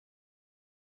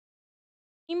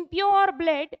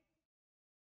blood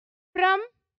from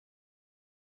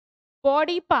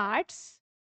body parts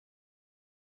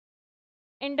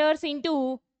enters into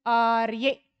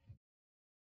RA.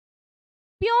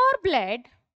 Pure blood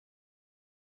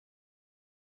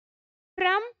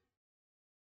from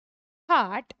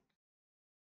heart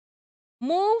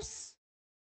moves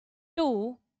to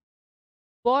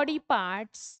body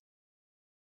parts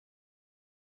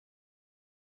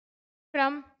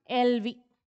from LV.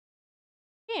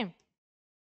 Okay.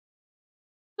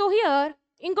 So here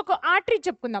ఇంకొక artery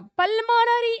చెప్పుకుందాం.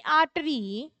 Pulmonary artery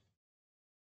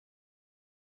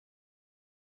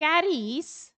carries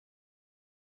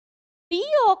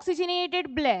deoxygenated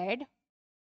blood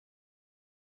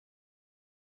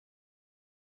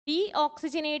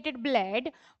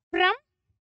from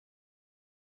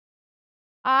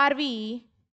RV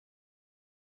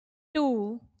to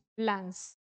lungs,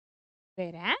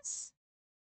 whereas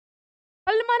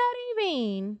pulmonary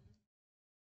vein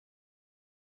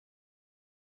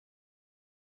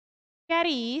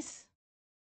carries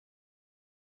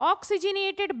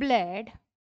oxygenated blood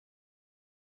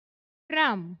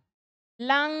from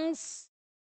lungs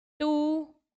to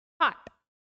heart.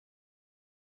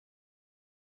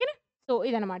 ఓకేనా? So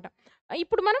ఇదనమాట.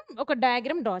 ఇప్పుడు మనం ఒక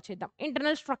diagram draw చేద్దాం.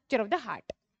 Internal structure of the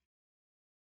heart.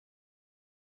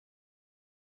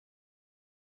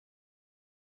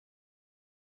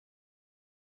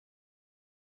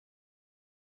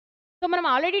 So మనం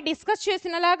already discuss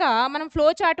చేసినలాగా మనం flow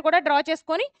chart కూడా draw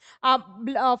చేసుకొని ఆ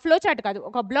ఫ్లో చార్ట్ కాదు,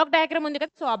 ఒక బ్లాక్ డయాగ్రామ్ ఉంది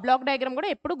కదా, సో ఆ బ్లాక్ డయాగ్రామ్ కూడా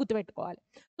ఎప్పుడు గుర్తుపెట్టుకోవాలి.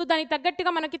 సో దానికి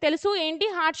తగ్గట్టుగా మనకి తెలుసు ఏంటి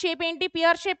హార్ట్ షేప్ ఏంటి,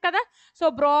 పియర్ షేప్ కదా. So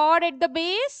broad at the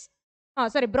base,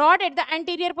 sorry broad at the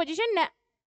anterior position.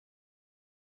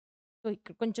 So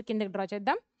ఇక్కడ కొంచెం కిందకి డ్రా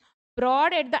చేద్దాం.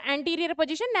 Broad at the anterior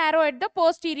position, narrow at the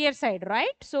posterior side,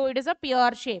 right. So it is a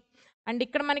pear shape. And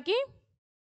ఇక్కడ మనకి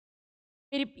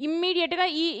మీరు ఇమ్మీడియట్గా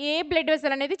ఏ blood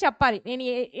vessel అనేది చెప్పాలి. నేను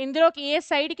ఇందులోకి ఏ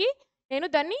సైడ్కి నేను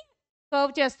దాన్ని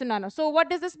కర్వ్ చేస్తున్నాను. So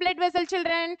what is this blood vessel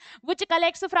children which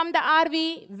collects from the RV?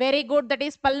 Very good, that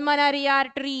is pulmonary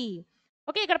artery.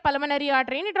 Okay, ఇక్కడ పల్మనరీ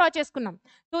ఆర్టరీని డ్రా చేసుకున్నాం.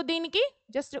 సో దీనికి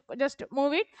జస్ట్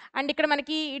మూవ్ ఇట్. అండ్ ఇక్కడ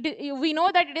మనకి we know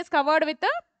that it is covered with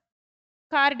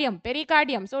cardium,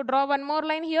 pericardium. So draw one more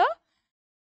line here,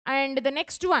 and the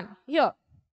next one here.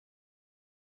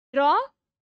 Draw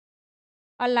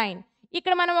a line.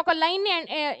 ఇక్కడ మనం ఒక line ని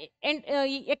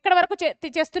ఎక్కడ వరకు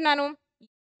చేస్తున్నాను?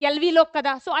 LV లో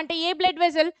కదా. సో అంటే ఏ blood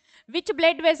vessel, which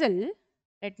blood vessel?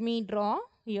 Let me draw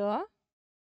here.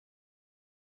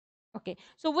 Okay,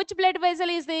 so which blood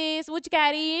vessel is this which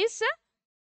carries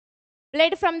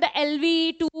blood from the LV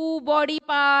to body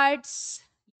parts?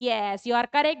 Yes, you are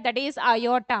correct, that is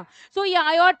aorta. So ఈ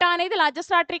aorta అనేది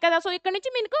largest artery కదా. So ఇక్కడ నుంచి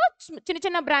మీకు చిన్న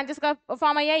చిన్న branches గా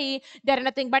form అయ్యాయి. They are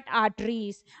nothing but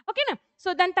arteries. ఓకేనా. సో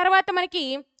దాని తర్వాత మనకి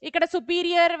ఇక్కడ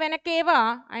superior వెనకేవా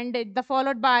and the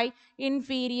followed by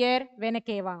inferior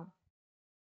వెనకేవా.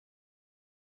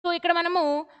 So ఇక్కడ మనము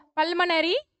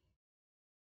పల్మనరీ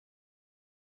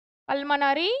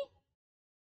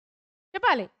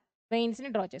చెప్పాలి వెయిన్స్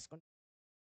ని డ్రా చేసుకుంటాం.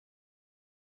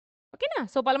 ఓకేనా.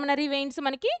 సో పల్మనరీ వెయిన్స్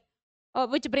మనకి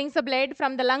which brings the blood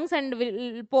from the lungs and will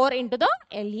pour in to the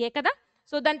LA కదా.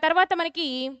 సో దాని తర్వాత మనకి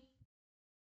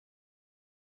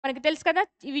తెలుసు కదా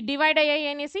ఇవి డివైడ్ అయ్యాయి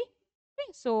అనేసి.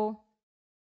 సో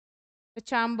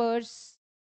ఛాంబర్స్,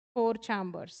 4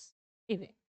 ఛాంబర్స్ ఇవే.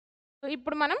 సో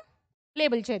ఇప్పుడు మనం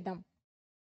లేబుల్ చేద్దాం.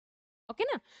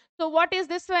 ఓకేనా. So what is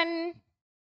this one?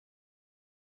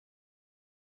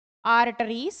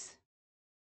 Arteries.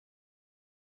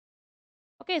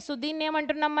 Okay, so దీన్ని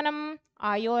ఏమంటున్నాం మనం?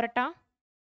 అయోర్టా.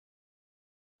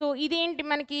 సో ఇదేంటి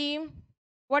మనకి?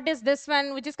 What is this one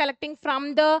which is collecting from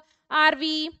the RV?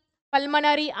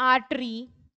 Pulmonary artery.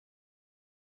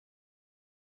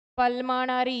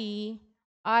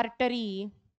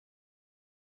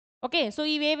 Okay, so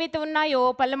ఇవి ఏవైతే ఉన్నాయో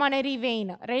పల్మనరీ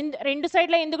వెయిన్. రెండు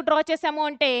సైడ్లో ఎందుకు డ్రా చేసాము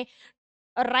అంటే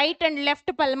right and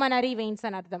left pulmonary veins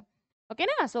అని అర్థం.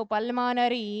 ఓకేనా. So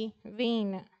pulmonary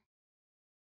vein.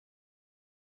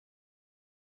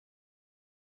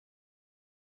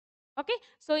 Okay,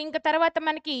 so ఇంకా తర్వాత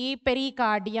మనకి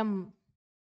పెరికార్డియం.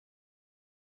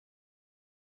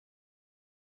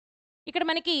 ఇక్కడ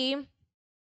మనకి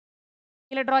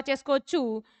ఇలా డ్రా చేసుకోవచ్చు.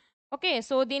 ఓకే,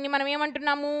 సో దీన్ని మనం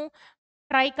ఏమంటున్నాము?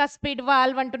 ట్రైకస్పిడ్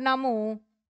వాల్వ్ అంటున్నాము.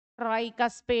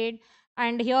 Tricuspid.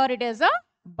 And here it is a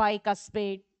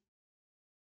bicuspid.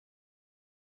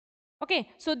 Okay,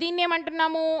 so దీన్ని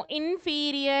ఏమంటున్నాము?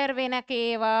 ఇన్ఫీరియర్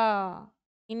వెనకేవా.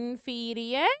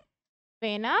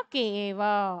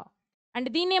 అండ్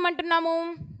దీన్ని ఏమంటున్నాము?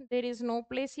 There is no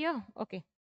place here. Okay,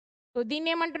 so దీన్ని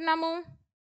ఏమంటున్నాము?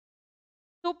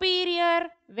 సుపీరియర్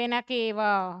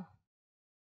వెనకేవా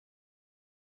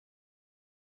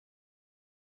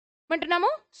అంటున్నాము.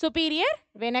 సుపీరియర్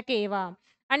వెనకేవా.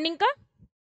 అండ్ ఇంకా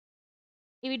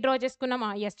ఇవి డ్రా చేసుకున్నామా?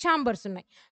 ఎస్, ఛాంబర్స్ ఉన్నాయి.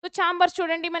 సో ఛాంబర్స్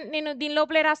చూడండి, నేను దీని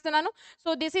లోపలే రాస్తున్నాను. So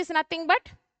this is nothing but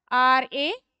RA.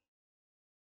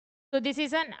 So this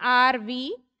is an RV.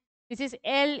 This is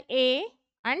LA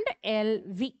and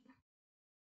LV.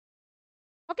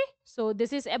 Okay, so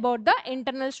this is about the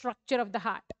internal structure of the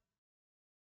heart.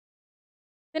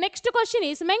 The next question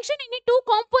is mention any 2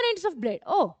 components of blood.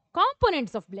 Oh,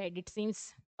 components of blood it seems.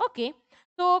 Okay,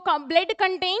 so blood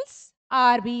contains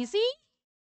RBC,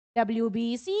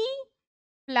 WBC,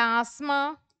 plasma.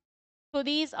 So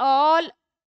these all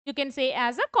you can say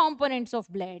as a components of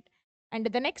blood.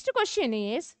 And the next question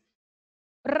is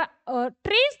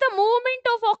trace the movement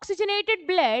of oxygenated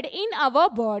blood in our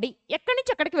body. ఎక్కడి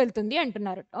నుంచి ఎక్కడికి వెళ్తుంది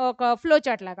అంటున్నారు, ఒక flow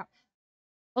chart లాగా.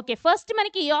 Okay, first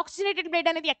మనకి oxygenated blood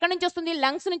అనేది ఎక్కడి నుంచి వస్తుంది?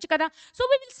 లంగ్స్ నుంచి కదా. So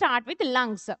we will start with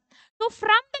lungs. So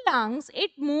from the lungs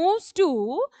it moves to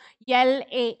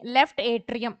LA, left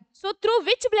atrium. So through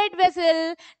which blood vessel?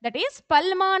 That is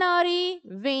pulmonary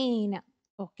vein.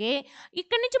 Okay,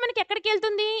 ఇక్కడ నుంచి మనకి ఎక్కడికి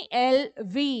వెళ్తుంది?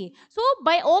 LV. So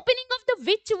by opening of the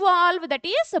which valve? That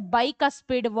is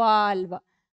bicuspid valve.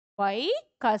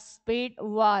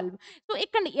 So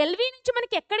ఇక్కడ LV నుంచి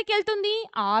మనకి ఎక్కడికి వెళ్తుంది?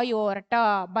 Aorta.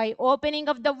 By opening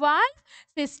of the valve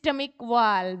systemic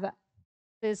valve.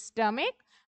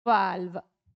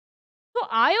 So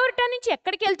aorta నుంచి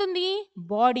ఎక్కడికి వెళ్తుంది?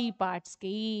 Body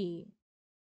పార్ట్స్కి,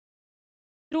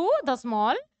 through the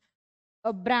small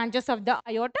branches of the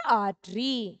aorta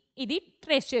artery. ఇది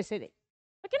trace చేసేది.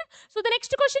 ఓకేనా? So the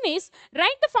next question is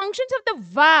right the functions of the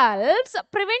valves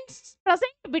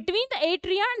present between the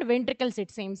atria and ventricles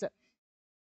it seems.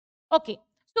 Okay,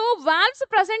 so valves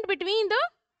present between the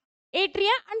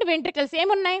atria and ventricles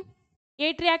ఏమున్నాయి?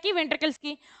 ఏట్రియాకి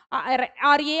వెంట్రికల్స్కి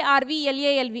RA, RV,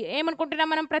 LA, LV ఏమనుకుంటున్నాం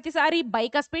మనం ప్రతిసారి?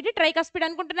 Bicuspid, tricuspid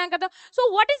అనుకుంటున్నాం కదా. So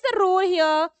what is the role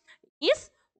here is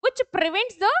which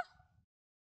prevents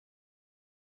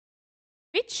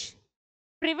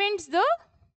the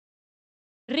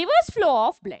reverse flow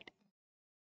of blood.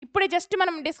 ఇప్పుడే just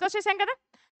మనం discuss చేసాం కదా,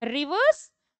 reverse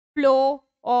flow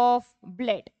of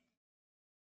blood.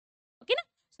 ఓకేనా?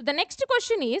 So the next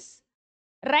question is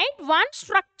right one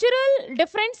structural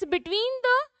difference between the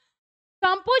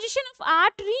composition of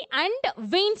artery and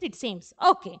veins it సేమ్స్.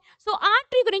 Okay, so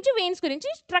artery గురించి, veins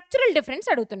గురించి structural difference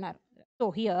అడుగుతున్నారు. So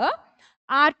here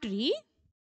artery,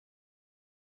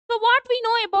 so what we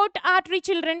know about artery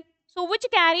children? So which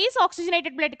carries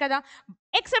oxygenated blood kada.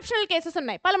 Exceptional cases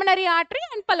unnai, pulmonary artery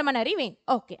and pulmonary vein.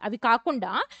 Okay, avi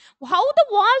kaakunda how the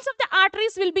walls of the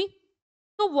arteries will be?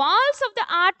 So walls of the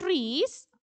arteries,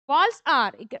 walls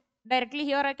are directly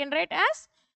here I can write as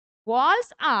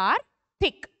walls are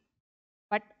thick,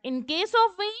 but in case of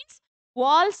veins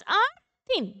walls are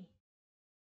thin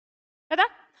kada.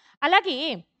 Alage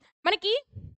manaki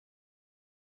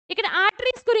ఇక్కడ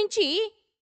arteries గురించి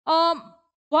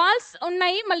walls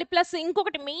ఉన్నాయి, మళ్ళీ plus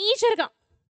ఇంకొకటి మేజర్గా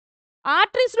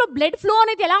ఆర్టరీస్లో blood flow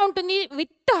అనేది ఎలా ఉంటుంది?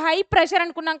 With high pressure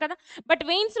అనుకున్నాం కదా, బట్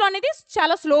వెయిన్స్లో అనేది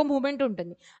చాలా స్లో మూవ్మెంట్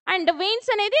ఉంటుంది. అండ్ వెయిన్స్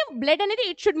అనేది బ్లడ్ అనేది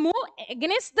it should move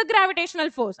against the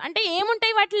gravitational force. అంటే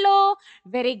ఏముంటాయి వాటిలో?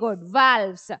 Very good,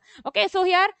 valves. Okay, so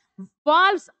here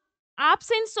valves,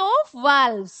 absence of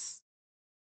valves,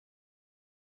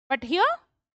 but here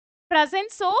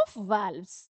presence of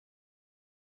valves.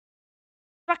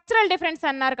 Structural difference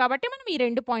అన్నారు కాబట్టి మనం ఈ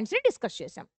రెండు పాయింట్స్ డిస్కస్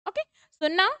చేసాం. Okay, so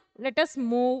now let us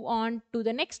move on to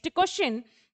the next question,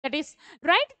 that is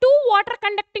right two water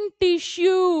conducting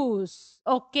tissues.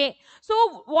 Okay, so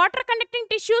water conducting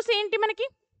tissues ఏంటి మనకి?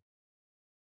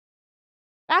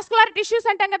 Vascular tissues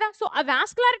అంటాం కదా. సో ఆ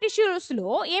వాస్కులర్ టిష్యూస్లో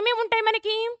ఏమేమి ఉంటాయి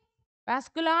మనకి?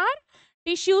 Vascular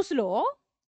టిష్యూస్లో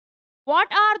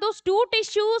what are those two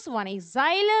tissues? One is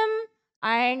xylem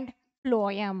and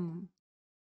phloem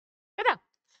కదా.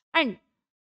 And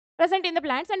present in the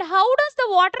plants. And how does the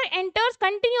water enters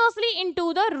continuously into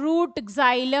the root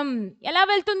xylem? ఎలా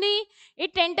వెళ్తుంది?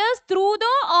 It enters through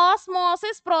the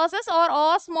osmosis process or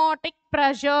osmotic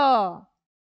pressure.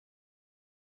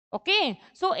 Okay,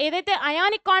 so ఏదైతే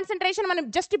ionic concentration మనం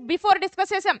just before discuss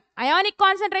చేసాం, ionic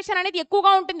concentration అనేది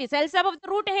ఎక్కువగా ఉంటుంది cell సైప్ of the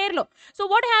root hair లో. So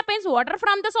what happens? Water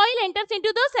from the soil enters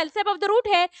into the cell సైప్ of the root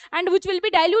hair and which will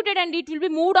be diluted and it will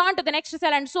be moved on to the next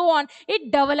cell and so on. It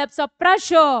develops a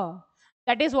pressure.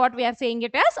 That is what we are saying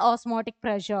it as osmotic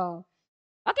pressure.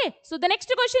 Okay, so the next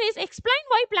question is explain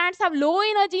why plants have low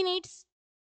energy needs.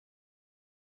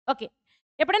 Okay,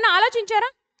 ఎప్పుడైనా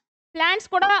ఆలోచించారా? Plants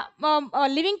కూడా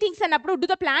living things అన్నప్పుడు do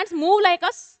the plants move like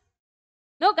us?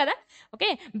 No కదా. Okay,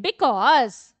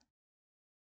 because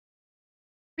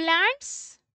plants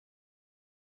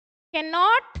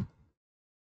cannot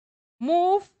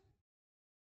move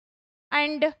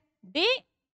and they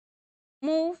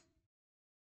move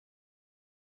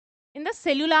in the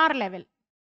cellular level.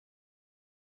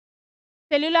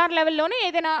 Cellular లెవెల్లోనే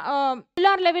ఏదైనా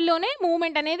cellular లెవెల్లోనే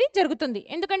movement అనేది జరుగుతుంది.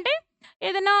 ఎందుకంటే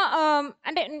ఏదైనా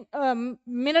అంటే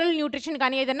మినరల్ న్యూట్రిషన్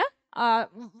కానీ ఏదైనా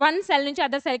వన్ సెల్ నుంచి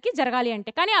అదర్ సెల్కి జరగాలి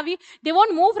అంటే, కానీ అవి they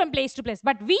won't move from place to place,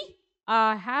 but we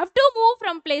have to move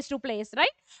from place to place,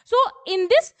 right? So in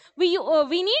this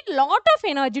we need lot of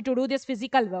energy to do this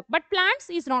physical work, but plants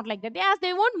is not like that. As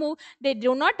they won't move, they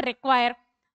do not require,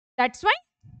 that's why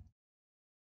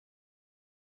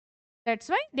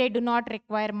they do not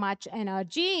require much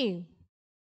energy.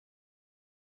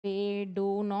 They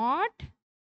do not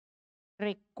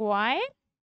require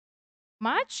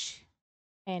much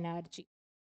energy.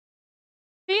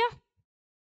 Clear?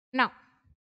 Now,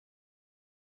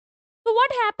 so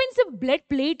what happens if blood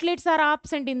platelets are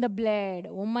absent in the blood?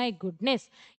 Oh my goodness.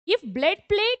 If blood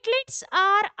platelets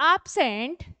are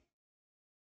absent,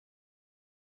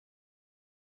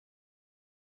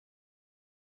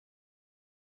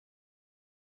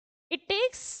 it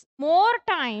takes more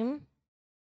time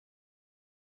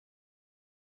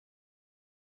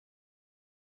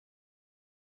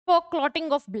for clotting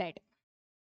of blood.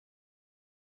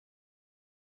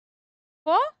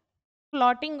 For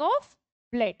clotting of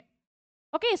blood.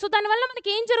 Okay, so దానివల్ల మనకి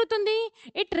ఏం జరుగుతుంది?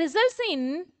 It results in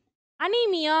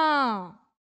anaemia.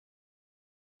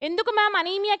 ఎందుకు ma'am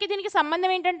అనీమియాకి దీనికి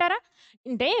సంబంధం ఏంటంటారా?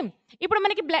 అంటే ఇప్పుడు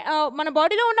మనకి మన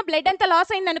బాడీలో ఉన్న బ్లడ్ అంతా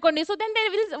లాస్ అయింది అనుకోండి. So then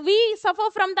we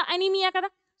suffer from the anaemia కదా!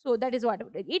 So that is what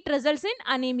it results in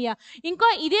anaemia. ఇంకా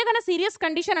ఇదే గన సీరియస్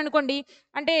కండిషన్ అనుకోండి,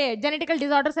 అంటే జెనెటికల్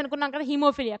డిజార్డర్స్ అనుకున్నాం కదా,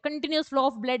 haemophilia, continuous flow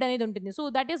of blood అనేది ఉంటుంది. So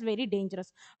that is very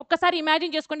dangerous. ఒక్కసారి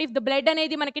ఇమాజిన్ చేసుకోండి, ఇఫ్ ద బ్లడ్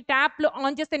అనేది మనకి ట్యాప్‌లో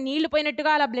ఆన్ చేస్తే నీళ్లు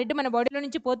పోయినట్టుగా అలా బ్లడ్ మన బాడీలో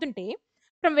నుంచి పోతుంటే,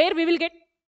 from where we will get?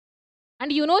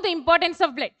 And you know the importance of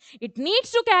blood. It needs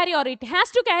to carry, or it has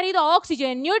to carry the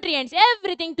oxygen, nutrients,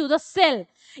 everything to the cell.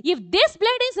 If this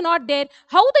blood is not there,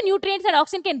 how the nutrients and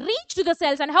oxygen can reach to the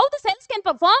cells, and how the cells can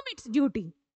perform its duty?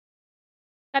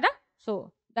 Kada? So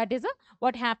that is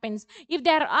what happens. If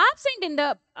they are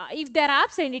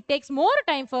absent it takes more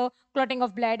time for clotting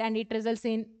of blood, and it results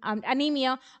in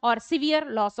anemia or severe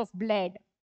loss of blood.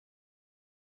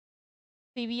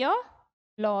 Severe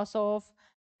loss of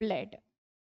blood.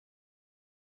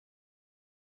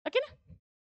 Okay?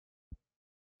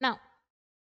 Now,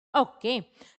 okay.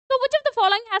 So which of the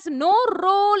following has no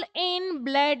role in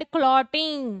blood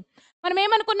clotting? మనం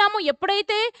ఏమనుకున్నాము,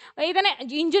 ఎప్పుడైతే ఏదైనా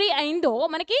injury అయిందో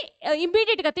మనకి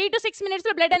ఇమ్మీడియట్గా 3 to 6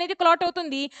 మినిట్స్లో blood అనేది clot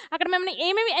అవుతుంది. అక్కడ మేము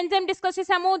ఏమేమి ఎంజైమ్ డిస్కస్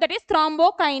చేసాము, that is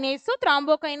థ్రాంబోకైనేస్. So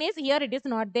థ్రాంబోకైనేస్ here it is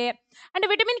not there. And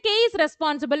vitamin K is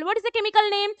responsible. What is the chemical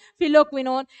name?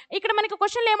 Phylloquinone. ఇక్కడ మనకి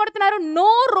క్వశ్చన్లు ఏమడుతున్నారు,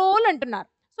 నో రోల్ అంటున్నారు.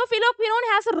 So phylloquinone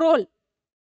has a role.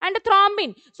 And thrombin.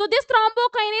 So this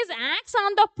thrombokinase acts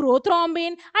on the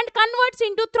prothrombin and converts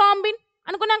into thrombin.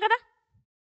 Anukunnam kada?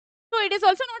 So it is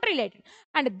also not related.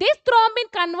 And this thrombin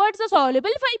converts the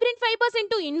soluble fibrin fibers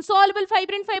into insoluble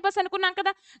fibrin fibers. Anukunnam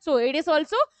kada? So it is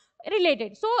also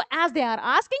related. So as they are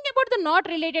asking about the not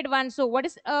related one, so what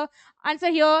is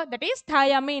answer here? That is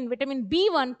thiamine, vitamin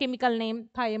B1 chemical name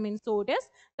thiamine. So it is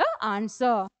the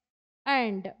answer.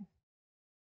 And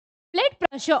blood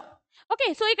pressure. Okay,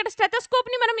 so ఇక్కడ stethoscope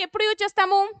ని మనం ఎప్పుడు use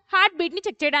చేస్తాము? Heart beat ని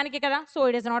check చేయడానికి కదా. So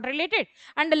it is not related.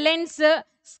 And lens,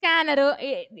 scanner,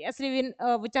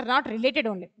 which are not related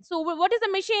only. So what is the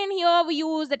machine here we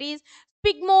use? That is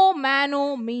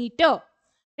sphygmomanometer.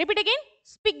 Repeat again,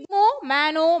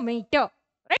 sphygmomanometer.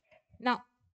 Right now.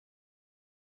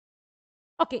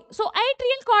 Okay, so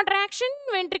atrial contraction,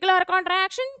 ventricular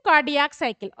contraction, cardiac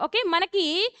cycle. Okay, మనకి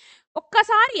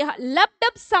ఒక్కసారి lub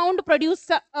dub sound produce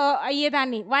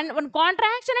అయ్యేదాన్ని, one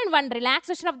contraction and one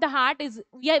relaxation of the heart is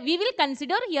we will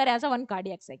consider here as a one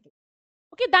cardiac cycle.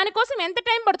 Okay, దానికోసం ఎంత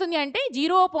time పడుతుంది అంటే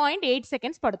 0.8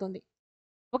 seconds పడుతుంది.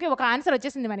 Okay, ఒక answer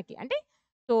వచ్చేసింది మనకి. అంటే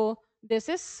సో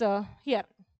దిస్ ఇస్ హియర్.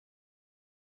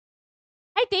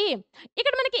 అయితే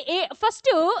ఇక్కడ మనకి ఫస్ట్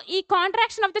ఈ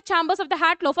contraction of the chambers of the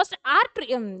heart లో ఫస్ట్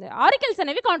ఆరికల్స్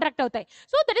అనేవి కాంట్రాక్ట్ అవుతాయి.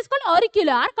 So that is called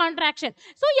auricular contraction.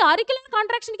 So ఈ ఆరిక్యులర్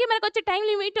కాంట్రాక్షన్ కి మనకు వచ్చే టైం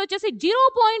లిమిట్ వచ్చేసి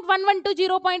 0.11 to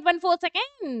 0.14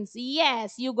 seconds. yes,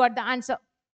 you got the answer.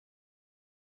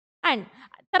 And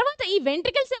తర్వాత ఈ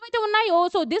వెంట్రికల్స్ ఏవైతే ఉన్నాయో,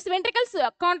 so this ventricles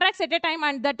contracts at a time,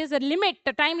 and that is limit,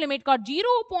 time limit called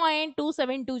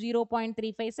 0.27 to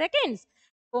 0.35 seconds.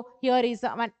 So here is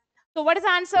one. So what is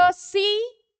the answer? C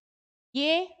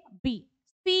A B.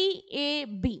 C A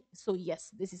B. So yes,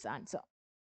 this is the answer.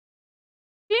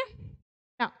 Okay?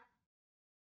 Now.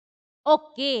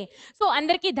 Okay, so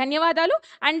అందరికీ ధన్యవాదాలు.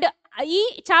 And ఈ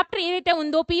chapter ఏదైతే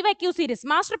ఉందో PYQ series,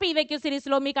 master PYQ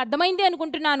సిరీస్లో మీకు అర్థమైంది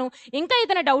అనుకుంటున్నాను. ఇంకా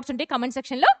ఏదైనా డౌట్స్ ఉంటే కమెంట్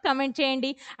సెక్షన్లో కమెంట్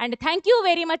చేయండి. And thank you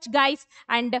very much guys,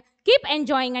 and keep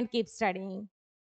enjoying and keep studying.